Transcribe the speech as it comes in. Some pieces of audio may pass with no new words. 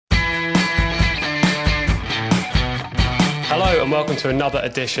Hello and welcome to another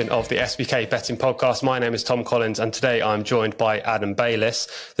edition of the SBK Betting Podcast. My name is Tom Collins and today I'm joined by Adam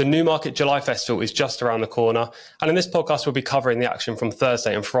Bayliss. The Newmarket July Festival is just around the corner, and in this podcast we'll be covering the action from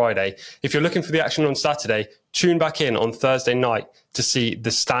Thursday and Friday. If you're looking for the action on Saturday, tune back in on Thursday night to see the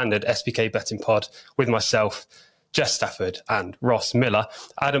standard SBK Betting Pod with myself, Jess Stafford and Ross Miller.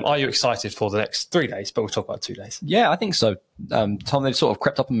 Adam, are you excited for the next 3 days? But we'll talk about 2 days. Yeah, I think so. Tom, they've sort of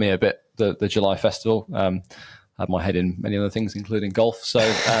crept up on me a bit, the July Festival. Had my head in many other things, including golf. So,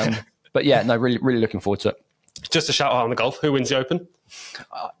 but yeah, no, really looking forward to it. Just a shout out on the golf. Who wins the Open?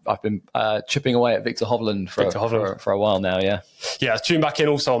 I've been chipping away at Victor Hovland for a while now, yeah. Yeah, tune back in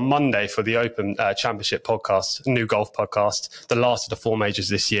also on Monday for the Open Championship podcast, new golf podcast, the last of the 4 majors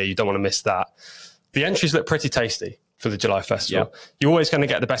this year. You don't want to miss that. The entries look pretty tasty for the July Festival. Yep. You're always going to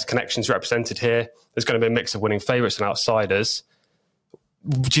get the best connections represented here. There's going to be a mix of winning favourites and outsiders.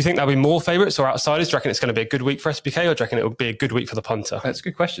 Do you think there'll be more favourites or outsiders? Do you reckon it's going to be a good week for SBK, or do you reckon it will be a good week for the punter? That's a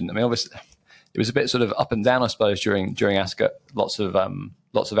good question. I mean, obviously, it was a bit sort of up and down, I suppose, during Ascot. Lots of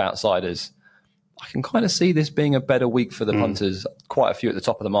outsiders. I can kind of see this being a better week for the punters. Quite a few at the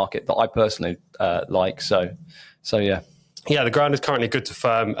top of the market that I personally like. So yeah. Yeah, the ground is currently good to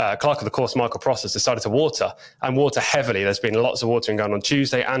firm. Clerk of the course, Michael Pross, has decided to water heavily. There's been lots of watering going on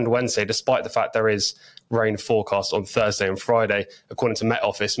Tuesday and Wednesday, despite the fact there is rain forecast on Thursday and Friday. According to Met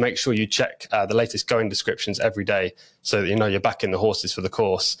Office, make sure you check the latest going descriptions every day so that you know you're backing the horses for the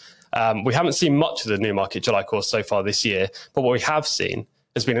course. We haven't seen much of the Newmarket July course so far this year, but what we have seen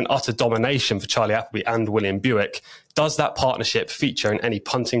has been an utter domination for Charlie Appleby and William Buick. Does that partnership feature in any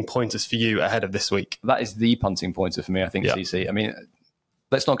punting pointers for you ahead of this week? That is the punting pointer for me, I think, yeah. CC. I mean,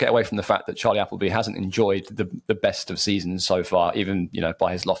 let's not get away from the fact that Charlie Appleby hasn't enjoyed the best of seasons so far, even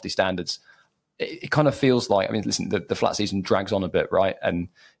by his lofty standards. It kind of feels like, I mean, listen, the flat season drags on a bit, right? And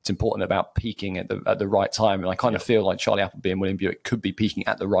it's important about peaking at the right time. And I kind of feel like Charlie Appleby and William Buick could be peaking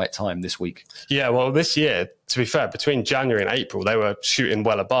at the right time this week. Yeah, well, this year, to be fair, between January and April, they were shooting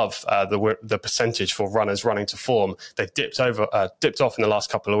well above the percentage for runners running to form. They've dipped off in the last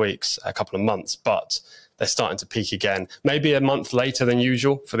couple of weeks, a couple of months, but they're starting to peak again. Maybe a month later than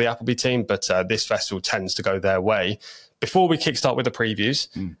usual for the Appleby team, but this festival tends to go their way. Before we kickstart with the previews,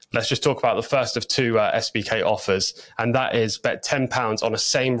 let's just talk about the first of 2 SBK offers, and that is bet £10 on a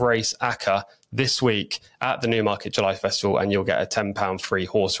same race ACCA this week at the Newmarket July Festival, and you'll get a £10 free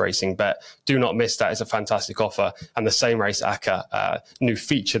horse racing bet. Do not miss that. It's a fantastic offer, and the same race ACCA new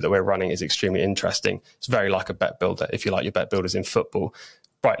feature that we're running is extremely interesting. It's very like a bet builder, if you like your bet builders in football.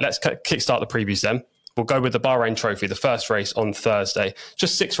 Right, let's kickstart the previews then. We'll go with the Bahrain Trophy, the first race on Thursday.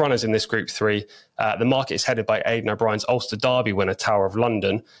 Just 6 runners in this Group 3. The market is headed by Aidan O'Brien's Ulster Derby winner, Tower of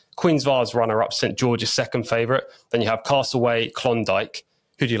London. Queen's Vase runner-up, St George's second favourite. Then you have Castleway, Klondike.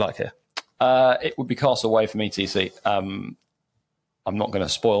 Who do you like here? It would be Castleway for me, TC. I'm not going to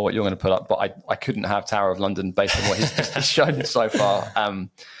spoil what you're going to put up, but I couldn't have Tower of London based on what he's shown so far.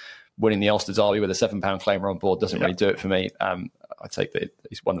 Winning the Ulster Derby with a £7 claimer on board doesn't really do it for me. I take that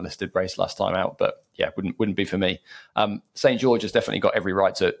he's won the listed race last time out, but yeah, wouldn't be for me. St George has definitely got every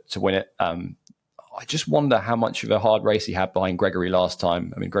right to win it. I just wonder how much of a hard race he had behind Gregory last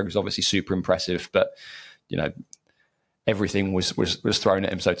time. I mean, Gregory's obviously super impressive, but everything was thrown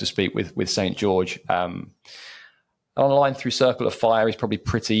at him, so to speak, with St George. On the line through Circle of Fire, he's probably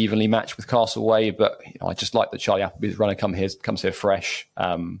pretty evenly matched with Castleway, but I just like that Charlie Appleby's runner comes here fresh.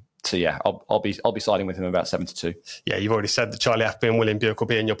 So yeah, I'll be siding with him about 7-2. Yeah, you've already said that Charlie Appleby and William Buick will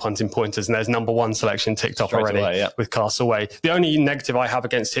be in your punting pointers, and there's number 1 selection ticked off already with Castleway. The only negative I have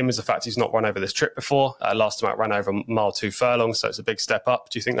against him is the fact he's not run over this trip before. Last time out ran over mile 2 furlongs, so it's a big step up.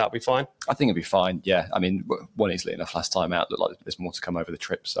 Do you think that'll be fine? I think it'll be fine. Yeah, I mean, won easily enough last time out. Looked like there's more to come over the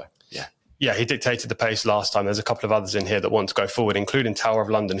trip. So yeah. Yeah, he dictated the pace last time. There's a couple of others in here that want to go forward, including Tower of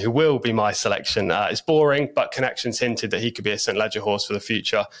London, who will be my selection. It's boring, but connections hinted that he could be a St Ledger horse for the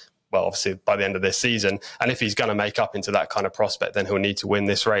future. Well, obviously, by the end of this season. And if he's going to make up into that kind of prospect, then he'll need to win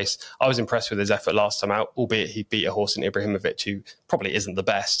this race. I was impressed with his effort last time out, albeit he beat a horse in Ibrahimovic, who probably isn't the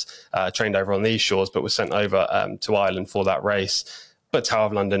best, trained over on these shores, but was sent over to Ireland for that race. But Tower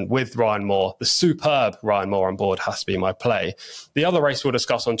of London with Ryan Moore, the superb Ryan Moore on board, has to be my play. The other race we'll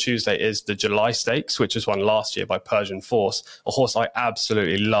discuss on Tuesday is the July Stakes, which was won last year by Persian Force, a horse I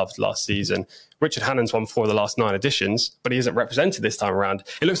absolutely loved last season. Richard Hannon's won 4 of the last 9 editions, but he isn't represented this time around.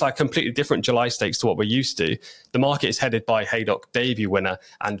 It looks like a completely different July Stakes to what we're used to. The market is headed by Haydock debut winner,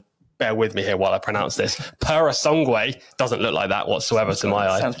 and bear with me here while I pronounce this, Pura Songwe. Doesn't look like that whatsoever to my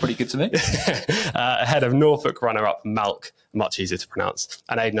eye. Sounds pretty good to me. Ahead of Norfolk runner-up Malk, much easier to pronounce,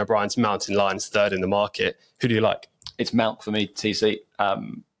 and Aidan O'Brien's Mountain Lions third in the market. Who do you like? It's Malk for me, TC.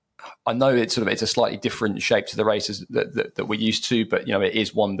 I know it's a slightly different shape to the races that we're used to, but it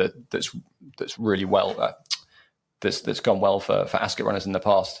is one that's really well that's gone well for Ascot runners in the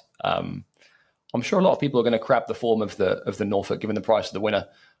past. I'm sure a lot of people are going to crab the form of the Norfolk given the price of the winner.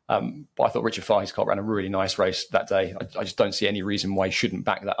 But I thought Richard Fahey's ran a really nice race that day. I just don't see any reason why he shouldn't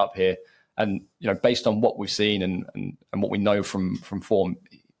back that up here. And based on what we've seen and what we know from form,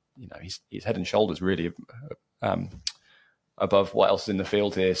 he's head and shoulders really above what else is in the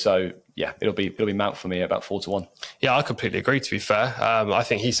field here. So yeah, it'll be Mount for me at about 4-1. Yeah, I completely agree, to be fair. I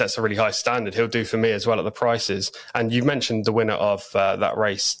think he sets a really high standard. He'll do for me as well at the prices. And you mentioned the winner of that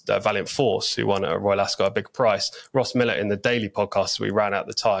race, Valiant Force, who won at Royal Ascot a big price. Ross Miller, in the daily podcast we ran at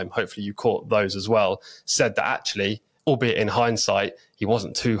the time, hopefully you caught those as well, said that actually, albeit in hindsight, he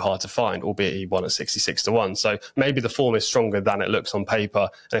wasn't too hard to find, albeit he won at 66-1. So maybe the form is stronger than it looks on paper.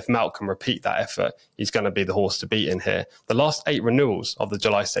 And if Malk can repeat that effort, he's going to be the horse to beat in here. The last 8 renewals of the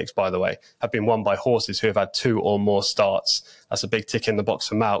July Stakes, by the way, have been won by horses who have had 2 or more starts. That's a big tick in the box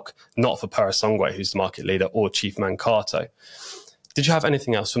for Malk, not for Parasongwe, who's the market leader, or Chief Mankato. Did you have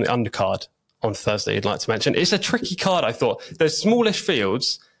anything else from the undercard on Thursday you'd like to mention? It's a tricky card, I thought. There's smallish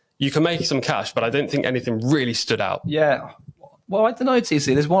fields. You can make some cash, but I don't think anything really stood out. Yeah. Well, I don't know,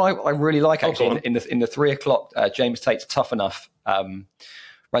 TC. There's one I really like, actually, in the 3 o'clock. James Tate's Tough Enough. Ran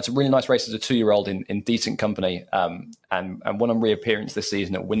some really nice races as a 2-year-old in decent company, and won on reappearance this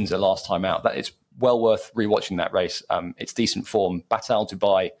season at Windsor last time out. That is well worth rewatching that race. It's decent form. Batal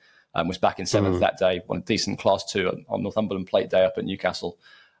Dubai was back in 7th that day. Won a decent Class 2 on Northumberland Plate Day up at Newcastle.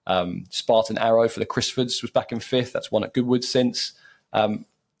 Spartan Arrow for the Crisfords was back in 5th. That's won at Goodwood since.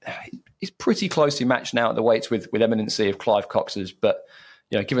 He's pretty closely matched now at the weights with Eminency of Clive Cox's, but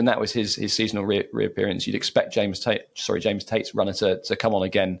given that was his seasonal reappearance, you'd expect James Tate's runner to come on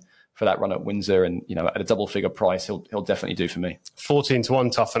again for that run at Windsor, and at a double figure price, he'll definitely do for me.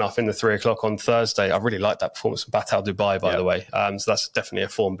 14-1 Tough Enough in the 3 o'clock on Thursday. I really like that performance from Batal Dubai, by the way. So that's definitely a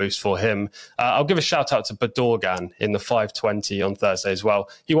form boost for him. I'll give a shout out to Bedorgan in the 5:20 on Thursday as well.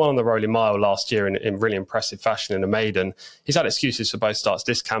 He won on the Rolling Mile last year in really impressive fashion in a maiden. He's had excuses for both starts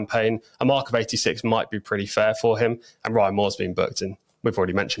this campaign. A mark of 86 might be pretty fair for him, and Ryan Moore's been booked in. We've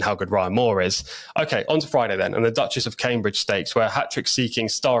already mentioned how good Ryan Moore is. Okay, on to Friday then, and the Duchess of Cambridge Stakes, where hat-trick-seeking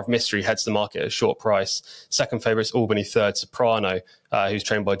Star of Mystery heads the market at a short price. Second favourite's Albany, third Soprano, who's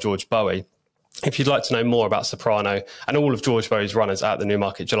trained by George Bowie. If you'd like to know more about Soprano and all of George Bowie's runners at the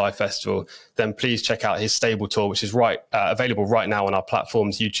Newmarket July Festival, then please check out his stable tour, which is available right now on our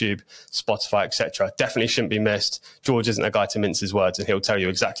platforms, YouTube, Spotify, etc. Definitely shouldn't be missed. George isn't a guy to mince his words, and he'll tell you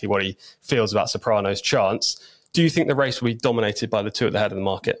exactly what he feels about Soprano's chance. Do you think the race will be dominated by the two at the head of the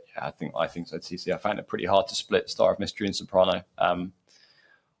market? Yeah, I think so, TC. I found it pretty hard to split Star of Mystery and Soprano. I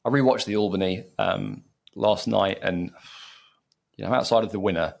rewatched the Albany last night, and outside of the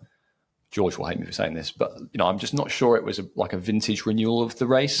winner, George will hate me for saying this, but I'm just not sure it was like a vintage renewal of the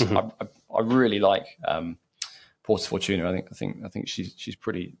race. I really like Porta Fortuna. I think she's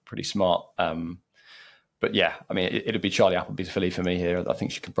pretty smart. But yeah, I mean, it'd be Charlie Appleby's filly for me here. I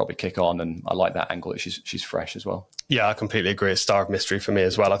think she can probably kick on, and I like that angle that she's fresh as well. Yeah, I completely agree. It's Star of Mystery for me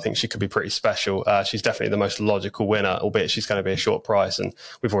as well. I think she could be pretty special. She's definitely the most logical winner, albeit she's going to be a short price. And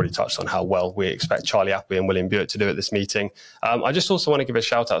we've already touched on how well we expect Charlie Appleby and William Buick to do at this meeting. I just also want to give a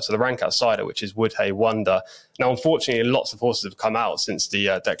shout out to the rank outsider, which is Woodhay Wonder. Now, unfortunately, lots of horses have come out since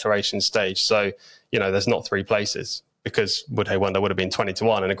the declaration stage. So, there's not 3 places, because Woodhay Wonder would have been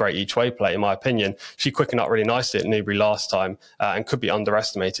 20-1 and a great each way play, in my opinion. She quickened up really nicely at Newbury last time and could be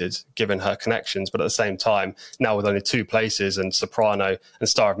underestimated given her connections. But at the same time, now with only 2 places and Soprano and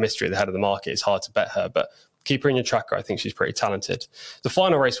Star of Mystery at the head of the market, it's hard to bet her. But keep her in your tracker. I think she's pretty talented. The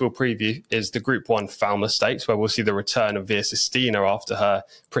final race we'll preview is the Group 1 Falmouth Stakes, where we'll see the return of Via Sistina after her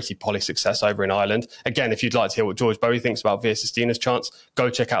Pretty Polly success over in Ireland. Again, if you'd like to hear what George Bowie thinks about Via Sistina's chance,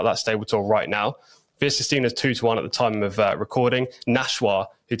 go check out that stable tour right now. Via Sistina's 2-1 at the time of recording. Nashwa,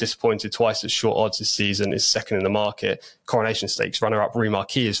 who disappointed twice at short odds this season, is second in the market. Coronation Stakes runner-up Rue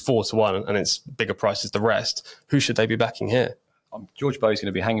Marquis is 4-1, and it's bigger price as the rest. Who should they be backing here? George Bowie's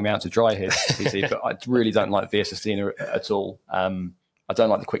going to be hanging me out to dry here, TC, but I really don't like Via Sistina at all. I don't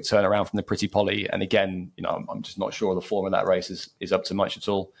like the quick turnaround from the Pretty Polly, and again, I'm just not sure the form of that race is up to much at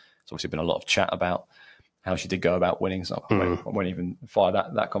all. There's obviously been a lot of chat about how she did go about winning, so I won't even fire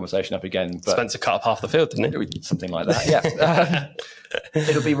that conversation up again. But Spencer cut up half the field, didn't he? Something like that, yeah.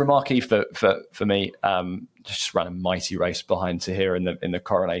 It'll be Remarquee for me. Just ran a mighty race behind Tahira in the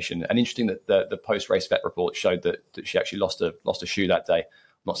Coronation. And interesting that the post-race vet report showed that she actually lost a shoe that day.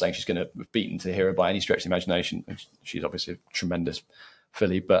 I'm not saying she's going to have beaten Tahira by any stretch of the imagination. She's obviously a tremendous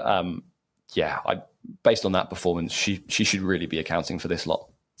filly, but based on that performance, she should really be accounting for this lot.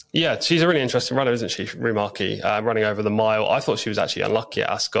 Yeah, she's a really interesting runner, isn't she, Rumaki, running over the mile. I thought she was actually unlucky at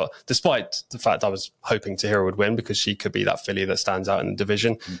Ascot, despite the fact I was hoping Tahira would win because she could be that filly that stands out in the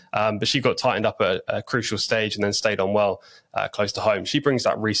division. But she got tightened up at a crucial stage and then stayed on well close to home. She brings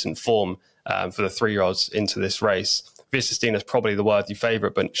that recent form for the 3-year-olds into this race. Via is probably the worthy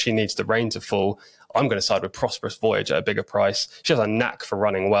favourite, but she needs the rain to fall. I'm going to side with Prosperous Voyage at a bigger price. She has a knack for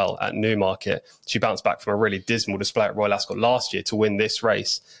running well at Newmarket. She bounced back from a really dismal display at Royal Ascot last year to win this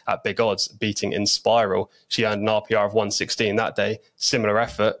race at big odds, beating Inspiral. She earned an RPR of 116 that day. Similar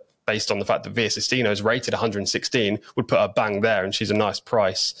effort, based on the fact that Via Sistina is rated 116, would put her bang there, and she's a nice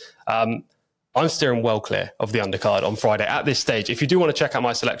price. I'm steering well clear of the undercard on Friday. At this stage, if you do want to check out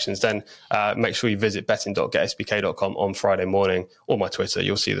my selections, then make sure you visit betting.getsbk.com on Friday morning, or my Twitter.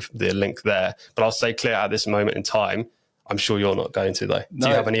 You'll see the link there. But I'll stay clear at this moment in time. I'm sure you're not going to, though. No, do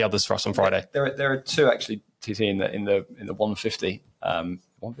you have any others for us on Friday? There are two, actually, TT, in the 150.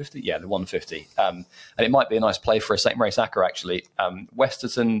 150? Yeah, the 150. And it might be a nice play for a St. Mary Sacker, actually.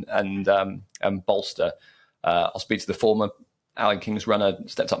 Westerton and Bolster. I'll speak to the former. Alan King's runner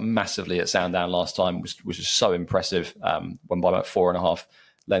stepped up massively at Sandown last time, which was just so impressive. Won by about 4.5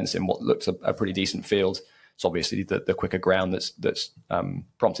 lengths in what looked a pretty decent field. It's obviously the quicker ground that's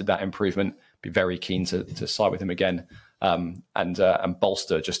prompted that improvement. Be very keen to side with him again. And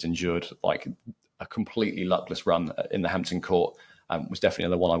Bolster just endured like a completely luckless run in the Hampton Court. Was definitely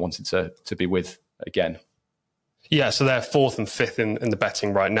another one I wanted to be with again. Yeah, so they're 4th and 5th in the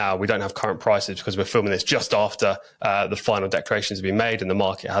betting right now. We don't have current prices because we're filming this just after the final declarations have been made and the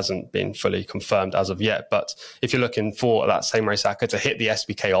market hasn't been fully confirmed as of yet. But if you're looking for that St. Mary Sacker to hit the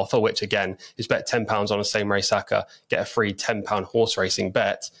SBK offer, which again is bet £10 on a St. Mary Sacker, get a free £10 horse racing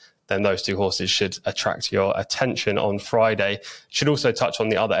bet, then those two horses should attract your attention on Friday. Should also touch on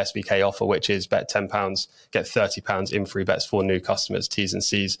the other SBK offer, which is bet £10, get £30 in free bets for new customers. T's and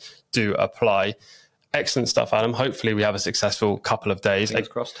C's do apply. Excellent stuff, Adam. Hopefully we have a successful couple of days. Fingers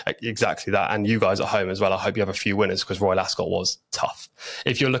crossed. Exactly that. And you guys at home as well. I hope you have a few winners because Royal Ascot was tough.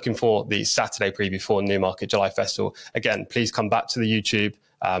 If you're looking for the Saturday preview for Newmarket July Festival, again, please come back to the YouTube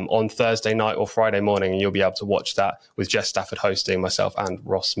on Thursday night or Friday morning and you'll be able to watch that with Jess Stafford hosting, myself and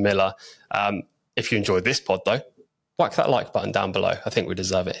Ross Miller. If you enjoyed this pod though, whack that like button down below. I think we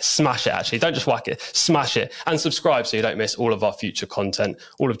deserve it. Smash it, actually. Don't just whack it. Smash it. And subscribe so you don't miss all of our future content,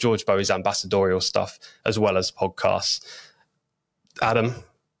 all of George Bowie's ambassadorial stuff, as well as podcasts. Adam,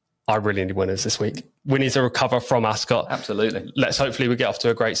 I really need winners this week. We need to recover from Ascot. Absolutely. Hopefully we get off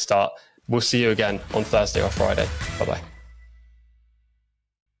to a great start. We'll see you again on Thursday or Friday. Bye-bye.